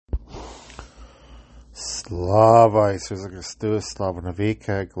Slava Isusa Christus, Slava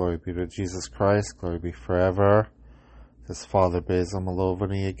Navika, glory be to Jesus Christ, glory be forever. This is Father Basil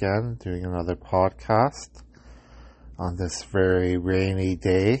Malovany again, doing another podcast on this very rainy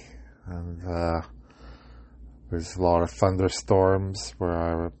day. And there's a lot of thunderstorms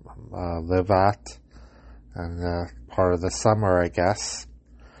where I live at, and part of the summer, I guess.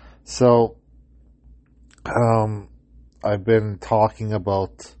 So, I've been talking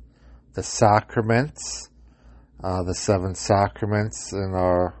about the sacraments, the 7 sacraments in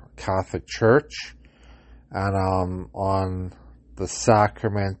our Catholic Church, and on the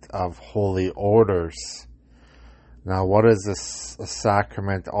Sacrament of Holy Orders. Now, what is this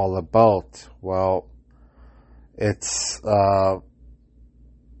sacrament all about? Well, it's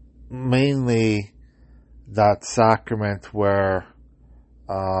mainly that sacrament where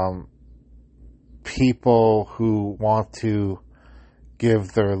people who want to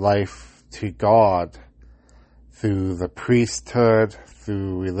give their life to God through the priesthood,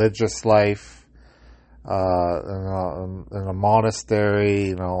 through religious life, in a monastery,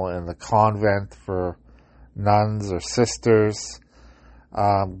 in the convent for nuns or sisters,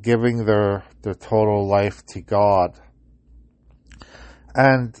 giving their total life to God.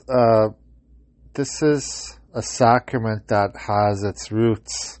 And this is a sacrament that has its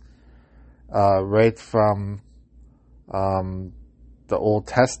roots right from the Old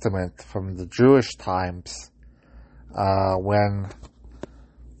Testament, from the Jewish times, when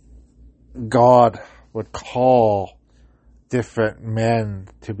God would call different men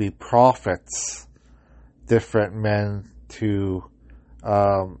to be prophets, different men to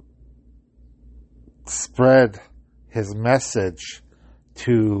spread his message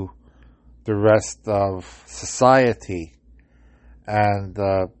to the rest of society. And,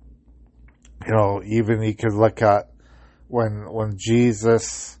 even you could look at when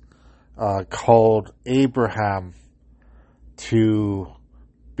Jesus called Abraham to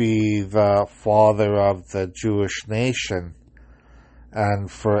be the father of the Jewish nation, and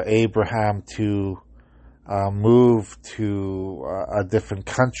for Abraham to move to a different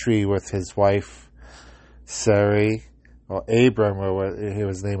country with his wife Sarai, or Abram,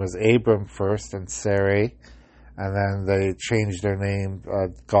 his name was Abram first, and Sarai, and then they changed their name.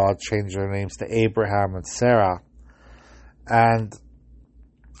 God changed their names to Abraham and Sarah. And,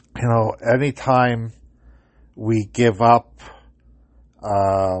 anytime we give up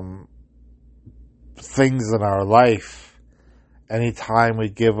things in our life, anytime we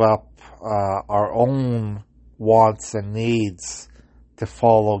give up our own wants and needs to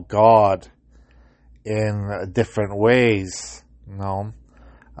follow God in different ways,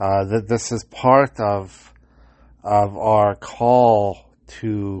 that this is part of our call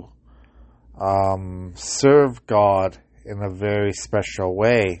to serve God in a very special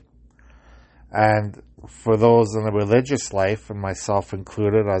way. And for those in a religious life, and myself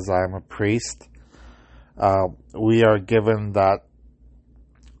included, as I am a priest, we are given that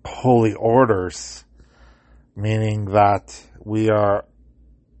holy orders, meaning that we are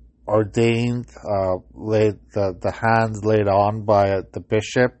ordained, the hands laid on by the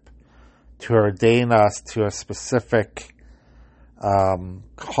bishop to ordain us to a specific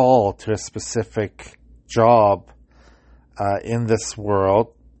call, to a specific job in this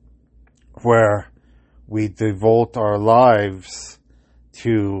world, where we devote our lives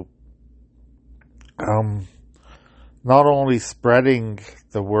to not only spreading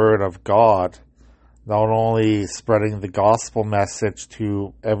the word of God, not only spreading the gospel message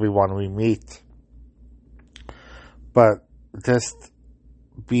to everyone we meet, but just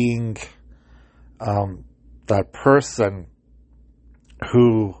being that person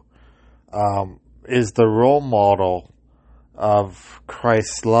who is the role model of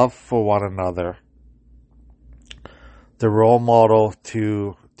Christ's love for one another, the role model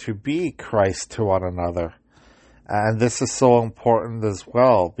to be Christ to one another. And this is so important as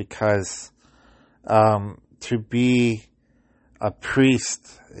well, because to be a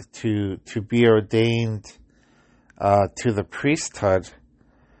priest, to be ordained to the priesthood,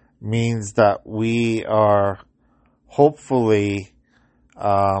 means that we are hopefully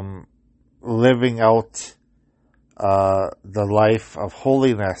living out the life of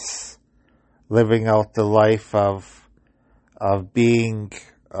holiness, living out the life of being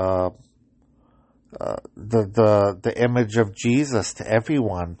the image of Jesus to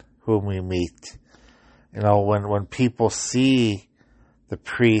everyone whom we meet. When people see the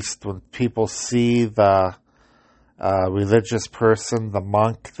priest, when people see the religious person, the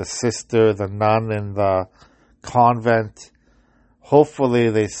monk, the sister, the nun in the convent, hopefully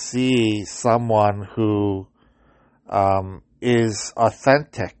they see someone who is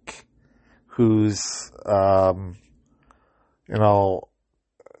authentic, who's,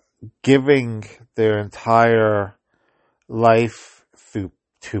 giving their entire life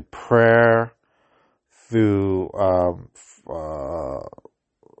to prayer, through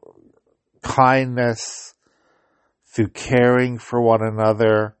kindness, through caring for one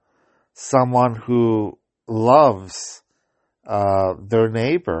another, someone who loves their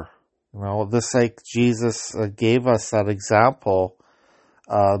neighbor. This, like Jesus gave us that example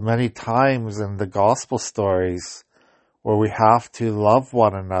many times in the gospel stories, where we have to love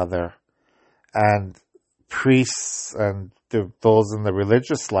one another. And priests and those in the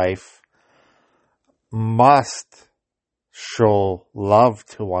religious life must show love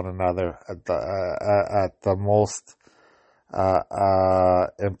to one another at the most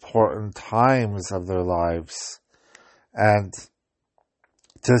important times of their lives. And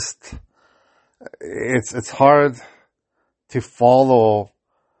just, it's hard to follow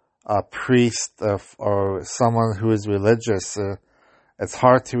a priest or someone who is religious. It's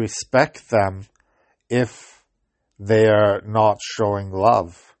hard to respect them if they are not showing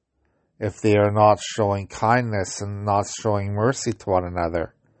love, if they are not showing kindness and not showing mercy to one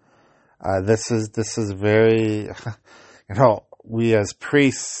another. This is very, we as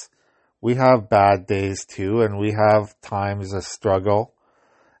priests, we have bad days too, and we have times of struggle,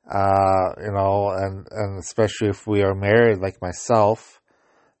 and especially if we are married like myself,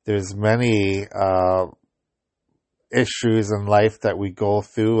 there's many issues in life that we go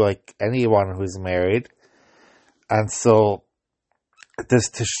through, like anyone who's married. And so, this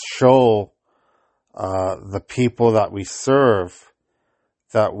to show the people that we serve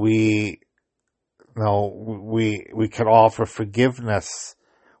that we can offer forgiveness,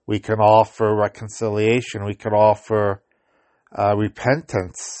 we can offer reconciliation, we can offer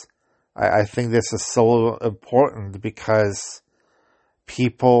repentance. I think this is so important, because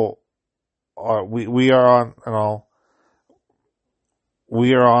people we are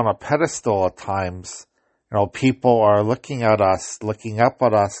on a pedestal at times. People are looking up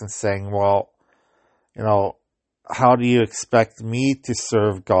at us and saying, well, how do you expect me to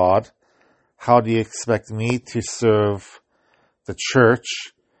serve God? How do you expect me to serve the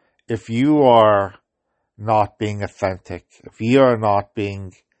church if you are not being authentic, if you are not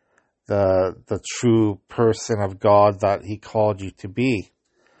being the true person of God that He called you to be?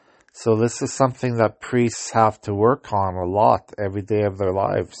 So this is something that priests have to work on a lot every day of their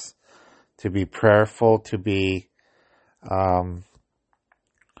lives, to be prayerful, to be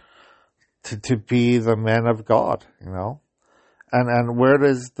to be the men of God, And where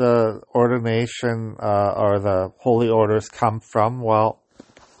does the ordination or the holy orders come from? Well,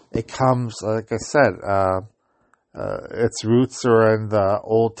 it comes, like I said, its roots are in the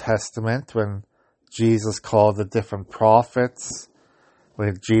Old Testament, when Jesus called the different prophets,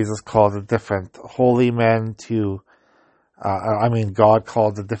 when Jesus called the different holy men to God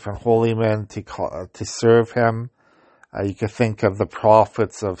called the different holy men to serve Him. You could think of the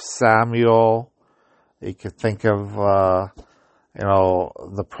prophets of Samuel. You could think of,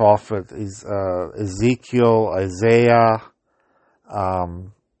 the prophet Ezekiel, Isaiah,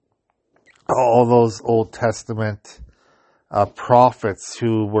 all those Old Testament prophets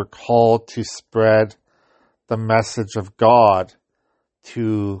who were called to spread the message of God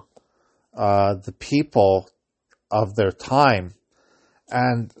to the people of their time.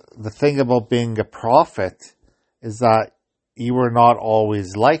 And the thing about being a prophet is that you were not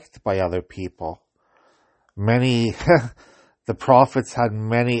always liked by other people. The prophets had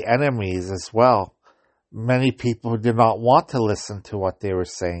many enemies as well. Many people who did not want to listen to what they were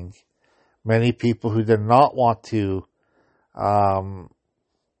saying. Many people who did not want to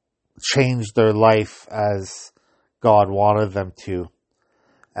change their life as God wanted them to.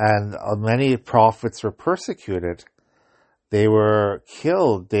 And many prophets were persecuted. They were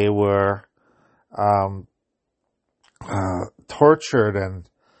killed. They were tortured and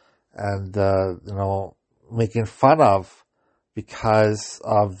making fun of, because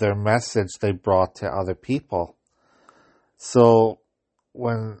of their message they brought to other people. So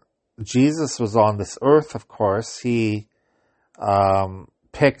when Jesus was on this earth, of course, He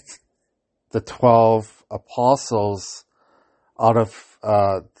picked the 12 apostles out of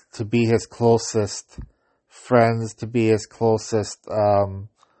to be His closest friends, to be His closest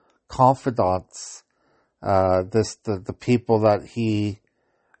confidants, the people that He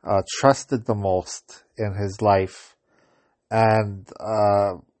trusted the most in His life. And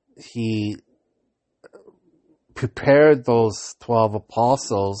He prepared those 12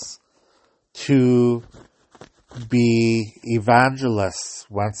 apostles to be evangelists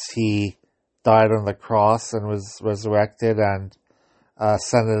once He died on the cross and was resurrected and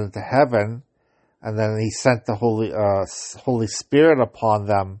ascended into heaven, and then he sent the Holy Spirit upon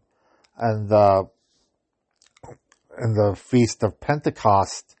them, and in the Feast of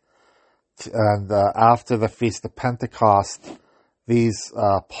Pentecost. And after the Feast of Pentecost, these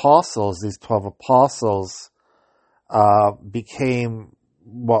apostles, these 12 apostles, became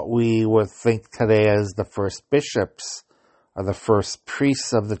what we would think today as the first bishops, or the first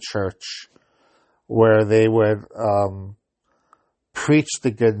priests of the church, where they would preach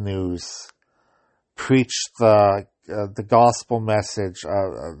the good news, preach the gospel message.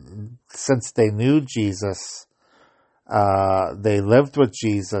 Since they knew Jesus, they lived with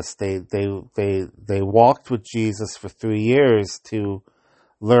Jesus. They walked with Jesus for 3 years to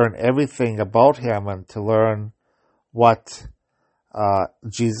learn everything about him and to learn what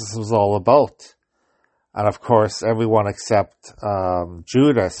Jesus was all about. And of course, everyone except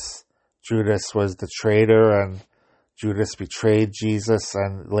Judas. Judas was the traitor, and Judas betrayed Jesus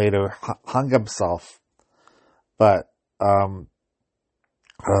and later hung himself. But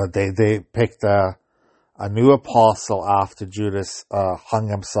they picked a new apostle after Judas hung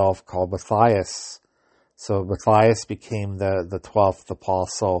himself, called Matthias. So Matthias became the 12th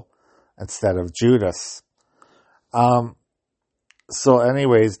apostle instead of Judas. So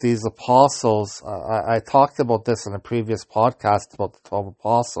anyways, these apostles, I talked about this in a previous podcast about the 12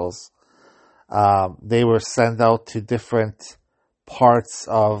 apostles. They were sent out to different parts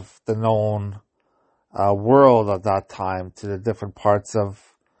of the known world at that time, to the different parts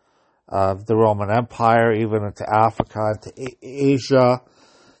of the Roman Empire, even into Africa, into Asia,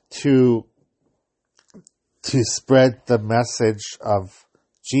 to spread the message of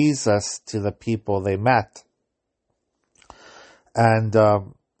Jesus to the people they met. And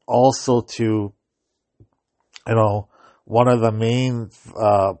also to, one of the main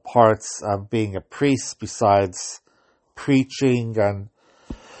parts of being a priest, besides preaching and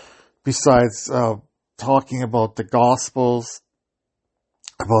besides talking about the Gospels,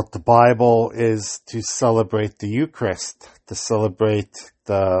 about the Bible, is to celebrate the Eucharist, to celebrate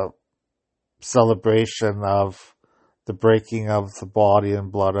the celebration of the breaking of the body and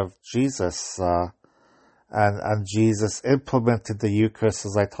blood of Jesus. And Jesus implemented the Eucharist,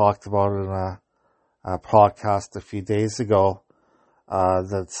 as I talked about in a podcast a few days ago,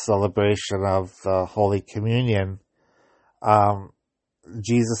 the celebration of the Holy Communion.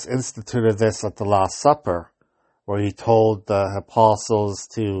 Jesus instituted this at the Last Supper, where he told the apostles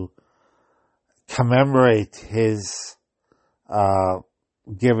to commemorate his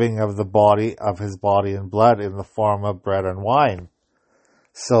giving of his body and blood in the form of bread and wine.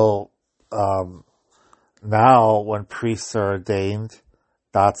 So now, when priests are ordained,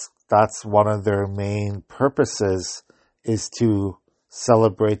 that's one of their main purposes, is to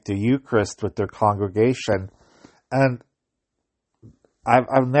celebrate the Eucharist with their congregation. And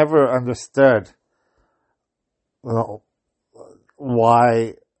I've never understood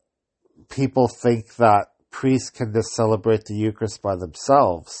why people think that priests can just celebrate the Eucharist by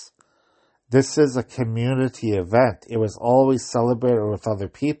themselves. This is a community event. It was always celebrated with other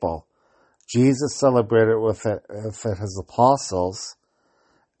people. Jesus celebrated with his apostles,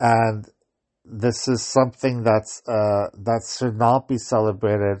 and this is something that should not be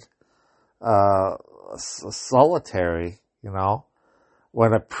celebrated solitary.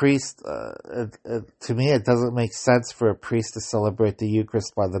 When a priest, to me, it doesn't make sense for a priest to celebrate the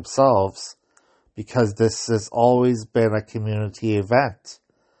Eucharist by themselves, because this has always been a community event.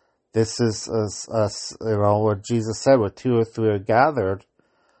 This is, what Jesus said: "Where 2 or 3 are gathered,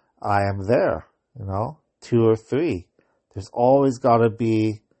 I am there." 2 or 3. There's always got to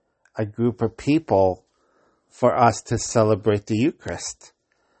be a group of people for us to celebrate the Eucharist.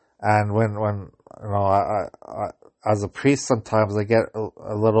 And when I as a priest, sometimes I get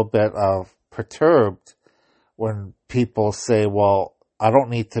a little bit perturbed when people say, "Well, I don't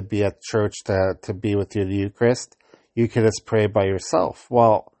need to be at church to be with you the Eucharist. You can just pray by yourself."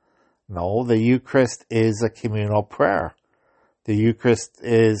 Well, no, the Eucharist is a communal prayer. The Eucharist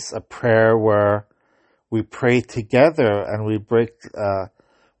is a prayer where we pray together and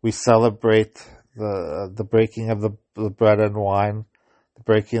we celebrate the breaking of the bread and wine, the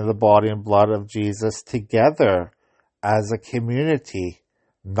breaking of the body and blood of Jesus together as a community,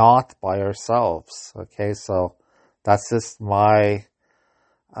 not by ourselves. Okay, so that's just my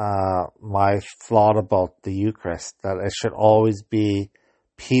thought about the Eucharist, that it should always be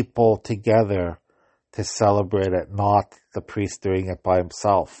people together to celebrate it, not the priest doing it by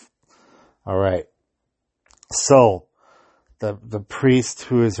himself. All right. So, the priest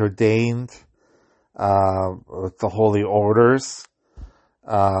who is ordained with the Holy Orders,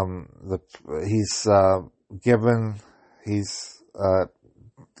 he's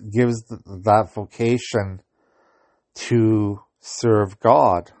gives that vocation to serve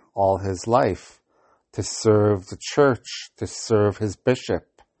God all his life, to serve the church, to serve his bishop.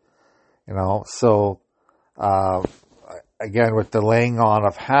 So again, with the laying on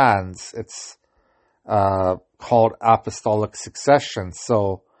of hands, it's called apostolic succession.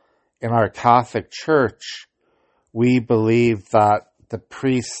 So in our Catholic Church, we believe that the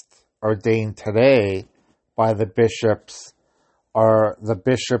priests ordained today by the bishops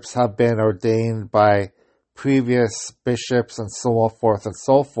have been ordained by previous bishops and so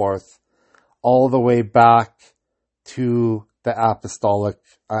forth, all the way back to the apostolic,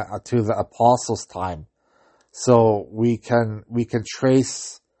 to the apostles' time. So we can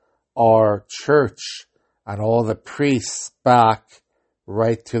trace our church and all the priests back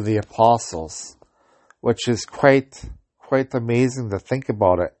right to the apostles, which is quite amazing to think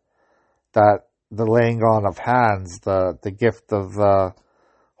about it, that the laying on of hands, the gift of the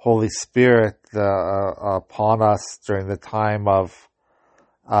Holy Spirit upon us during the time of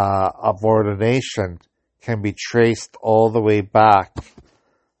ordination can be traced all the way back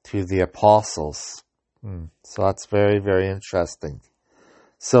to the apostles. So that's very, very interesting.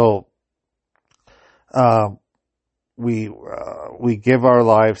 So we give our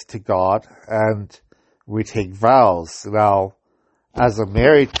lives to God and we take vows. Now, as a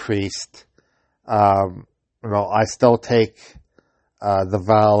married priest, I still take the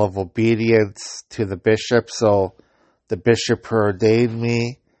vow of obedience to the bishop. So the bishop who ordained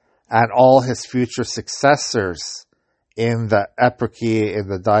me and all his future successors in the eparchy, in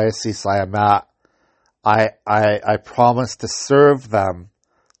the diocese I am at, I promise to serve them,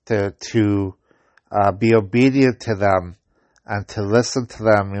 to be obedient to them, and to listen to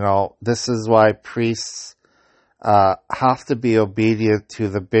them. This is why priests have to be obedient to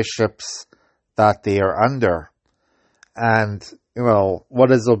the bishops that they are under. And, what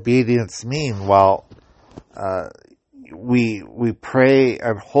does obedience mean? Well, we pray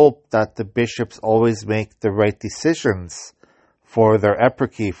and hope that the bishops always make the right decisions for their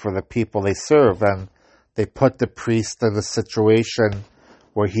eparchy, for the people they serve, and they put the priest in a situation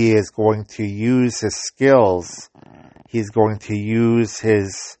where he is going to use his skills. He's going to use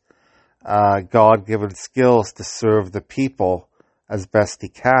his God-given skills to serve the people as best he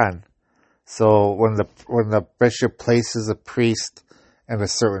can. So when the bishop places a priest in a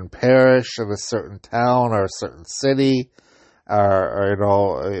certain parish, in a certain town, or a certain city, I'm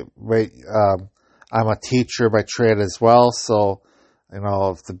a teacher by trade as well. So,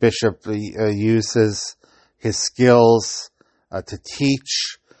 if the bishop uses his skills to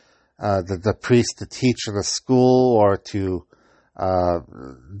teach, the priest to teach in a school or to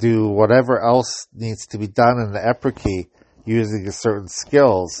do whatever else needs to be done in the eparchy using a certain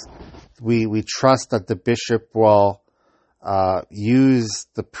skills, we trust that the bishop will use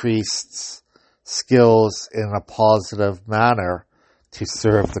the priest's skills in a positive manner to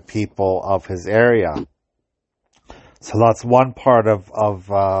serve the people of his area. So that's one part of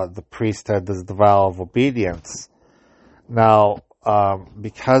the priesthood, is the vow of obedience. Now,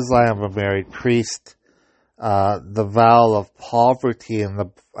 because I am a married priest, the vow of poverty and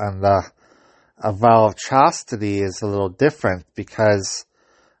the vow of chastity is a little different, because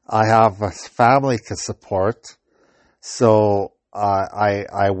I have a family to support. So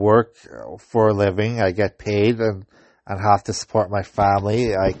I work for a living. I get paid and have to support my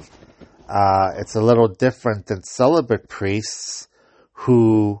family. It's a little different than celibate priests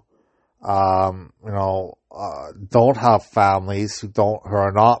who don't have families, who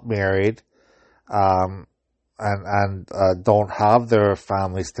are not married, and don't have their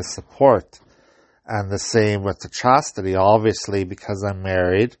families to support. And the same with the chastity. Obviously, because I'm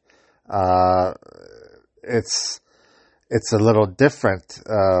married, it's a little different.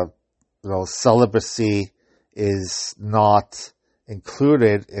 Celibacy is not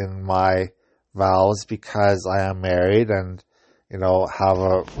included in my vows because I am married and, have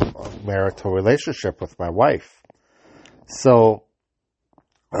a marital relationship with my wife. So,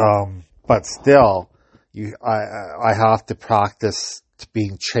 but still, I have to practice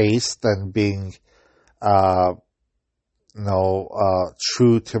being chaste and being,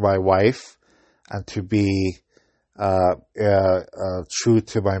 true to my wife, and to be true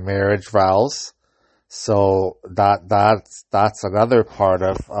to my marriage vows. So that's another part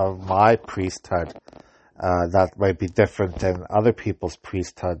of my priesthood that might be different than other people's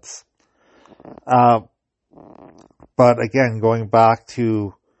priesthoods. But again, going back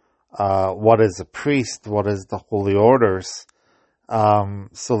to what is a priest, what is the Holy Orders?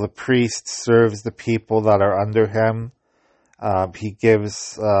 So the priest serves the people that are under him. He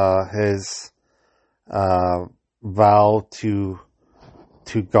gives his vow to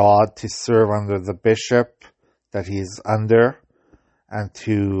God to serve under the bishop that he's under, and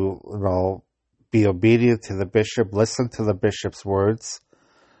to be obedient to the bishop, listen to the bishop's words,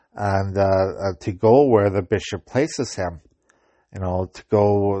 and to go where the bishop places him. To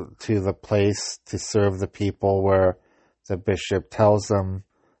go to the place to serve the people where the bishop tells him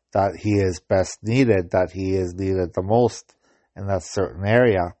that he is best needed, that he is needed the most in that certain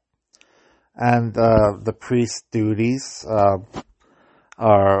area. And the priest's duties are,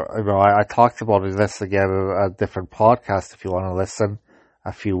 I talked about this again in a different podcast if you want to listen,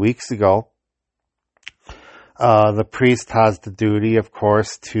 a few weeks ago. The priest has the duty, of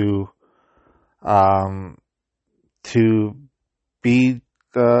course, to be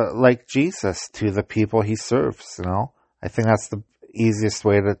like Jesus to the people he serves. I think that's the easiest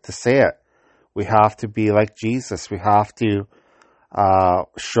way to say it. We have to be like Jesus. We have to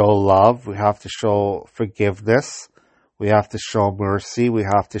show love. We have to show forgiveness. We have to show mercy. We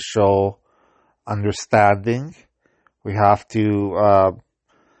have to show understanding. We have to,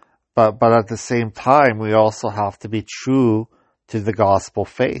 but at the same time, we also have to be true to the gospel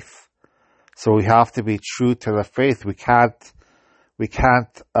faith. So we have to be true to the faith. We can't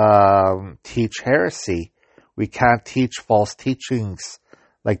teach heresy. We can't teach false teachings.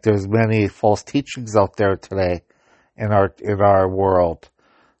 Like there's many false teachings out there today in our world.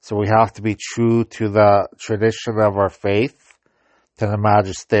 So we have to be true to the tradition of our faith, to the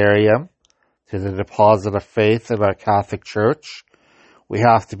magisterium, to the deposit of faith in our Catholic Church. We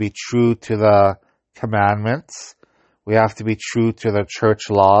have to be true to the commandments. We have to be true to the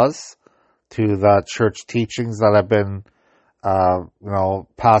church laws, to the church teachings that have been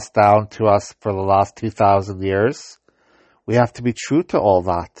passed down to us for the last 2,000 years. We have to be true to all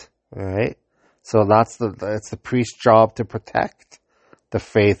that, right? So it's the priest's job to protect the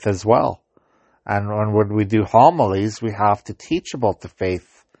faith as well. And when we do homilies, we have to teach about the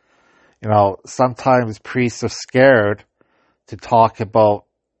faith. Sometimes priests are scared to talk about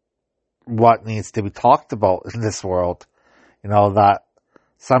what needs to be talked about in this world. That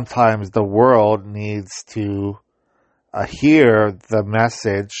sometimes the world needs to hear the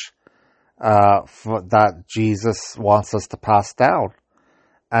message that Jesus wants us to pass down.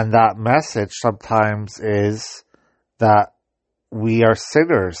 And that message sometimes is that we are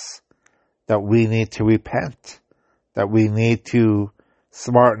sinners, that we need to repent, that we need to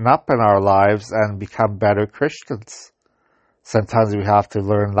smarten up in our lives and become better Christians. Sometimes we have to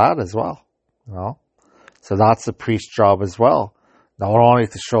learn that as well, So that's the priest's job as well. Not only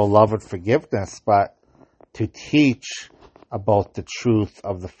to show love and forgiveness, but to teach about the truth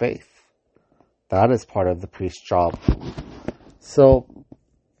of the faith. That is part of the priest's job. So,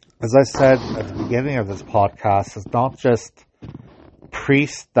 as I said at the beginning of this podcast, it's not just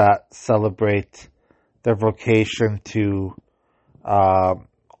priests that celebrate their vocation to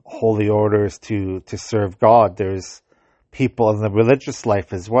holy orders to serve God. There's people in the religious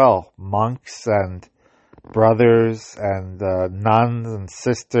life as well, monks and brothers and nuns and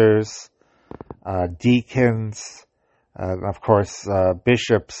sisters, deacons, and of course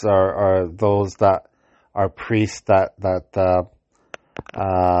bishops are those that are priests that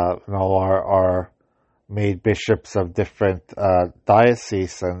are made bishops of different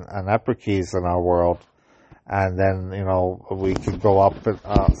dioceses and eparchies in our world. And then, we can go up,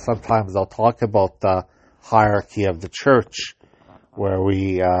 sometimes I'll talk about the hierarchy of the church, where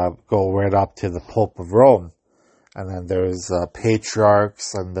we go right up to the Pope of Rome. And then there's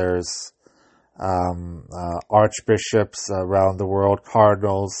patriarchs, and there's archbishops around the world,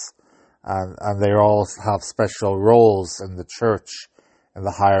 cardinals, and they all have special roles in the church, in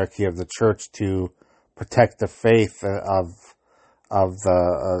the hierarchy of the church, to protect the faith of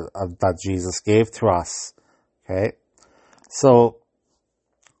that Jesus gave to us. Okay, so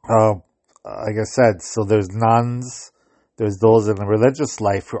like I said, so there's nuns, there's those in the religious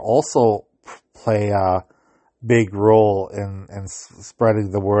life who also play a big role in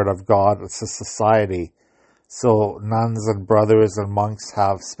spreading the word of God to society. So nuns and brothers and monks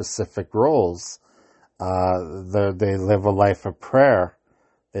have specific roles. They live a life of prayer.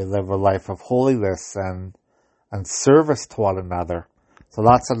 They live a life of holiness and service to one another. So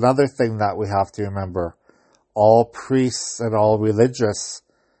that's another thing that we have to remember. All priests and all religious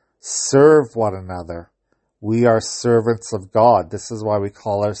serve one another. We are servants of God. This is why we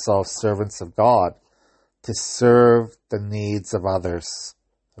call ourselves servants of God, to serve the needs of others.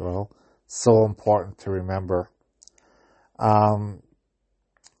 So important to remember.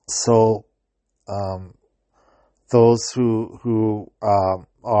 Those who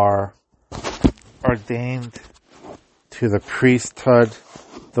are ordained to the priesthood,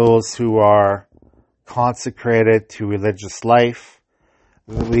 those who are consecrated to religious life,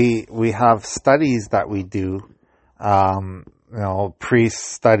 we have studies that we do.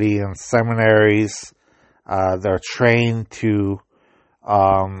 Priests study in seminaries. They're trained to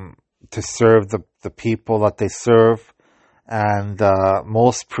serve the people that they serve. And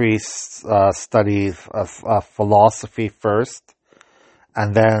most priests study philosophy first,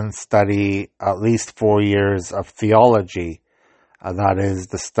 and then study at least 4 years of theology. That is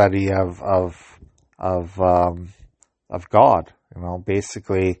the study of God.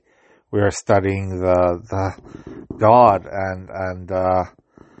 Basically, we are studying the God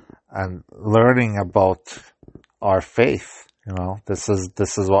and learning about our faith. This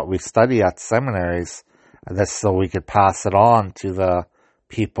is what we study at seminaries, and that's so we could pass it on to the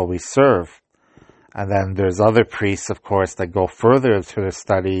people we serve. And then there's other priests, of course, that go further through their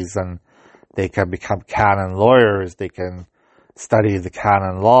studies, and they can become canon lawyers. They can study the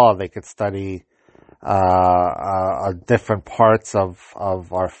canon law. They could study different parts of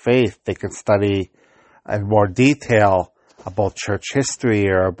our faith. They can study in more detail about church history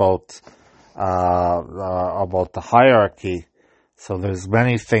or about the hierarchy. So there's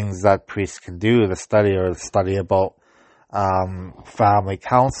many things that priests can do to study, or study about family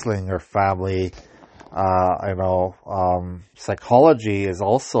counseling or family. Psychology is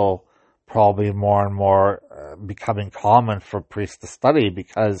also probably more and more becoming common for priests to study,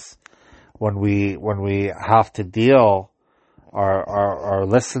 because when we have to deal or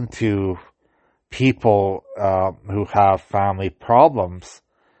listen to people who have family problems,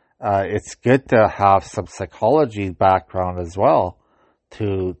 it's good to have some psychology background as well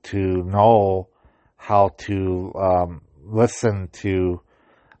to know how to listen to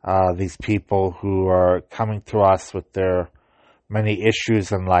these people who are coming to us with their many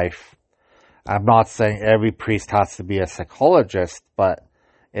issues in life. I'm not saying every priest has to be a psychologist, but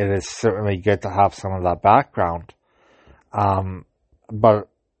it is certainly good to have some of that background. But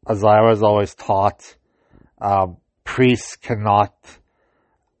as I was always taught, priests cannot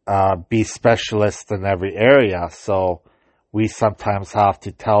be specialists in every area. So we sometimes have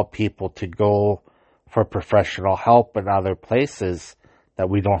to tell people to go for professional help in other places that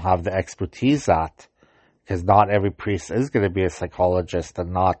we don't have the expertise at, because not every priest is going to be a psychologist,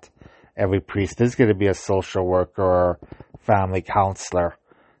 and not every priest is going to be a social worker or family counselor.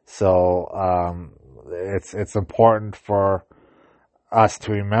 So it's important for us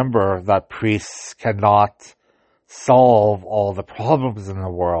to remember that priests cannot solve all the problems in the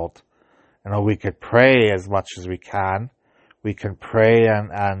world. We could pray as much as we can. We can pray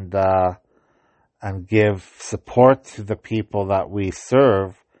and give support to the people that we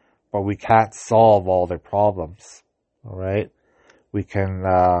serve, but we can't solve all their problems. All right, we can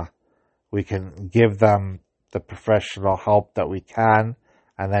give them the professional help that we can,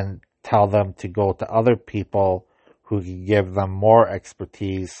 and then tell them to go to other people who can give them more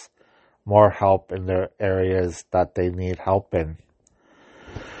expertise, more help in their areas that they need help in.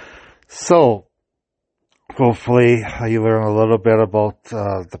 So, hopefully you learn a little bit about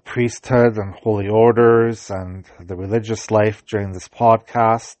the priesthood and holy orders and the religious life during this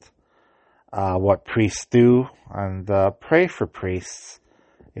podcast, what priests do, and pray for priests.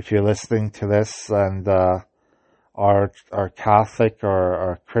 If you're listening to this and are Catholic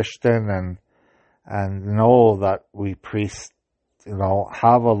or Christian, and know that we priests,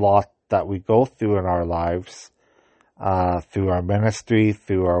 have a lot that we go through in our lives, through our ministry,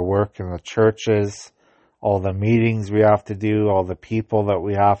 through our work in the churches, all the meetings we have to do, all the people that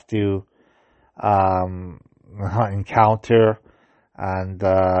we have to encounter, and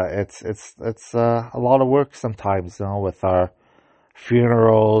it's a lot of work sometimes, with our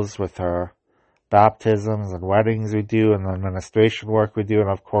funerals, with our baptisms and weddings we do, and the administration work we do, and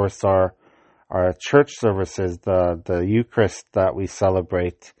of course our church services, the Eucharist that we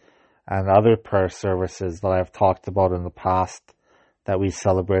celebrate, and other prayer services that I've talked about in the past that we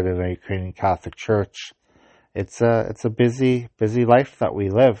celebrate in the Ukrainian Catholic Church. It's a busy life that we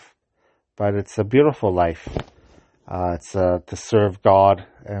live, but it's a beautiful life. It's to serve God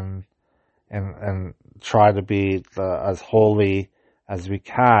and try to be as holy as we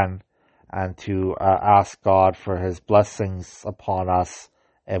can, and to ask God for His blessings upon us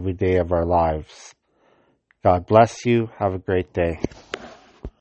every day of our lives. God bless you. Have a great day.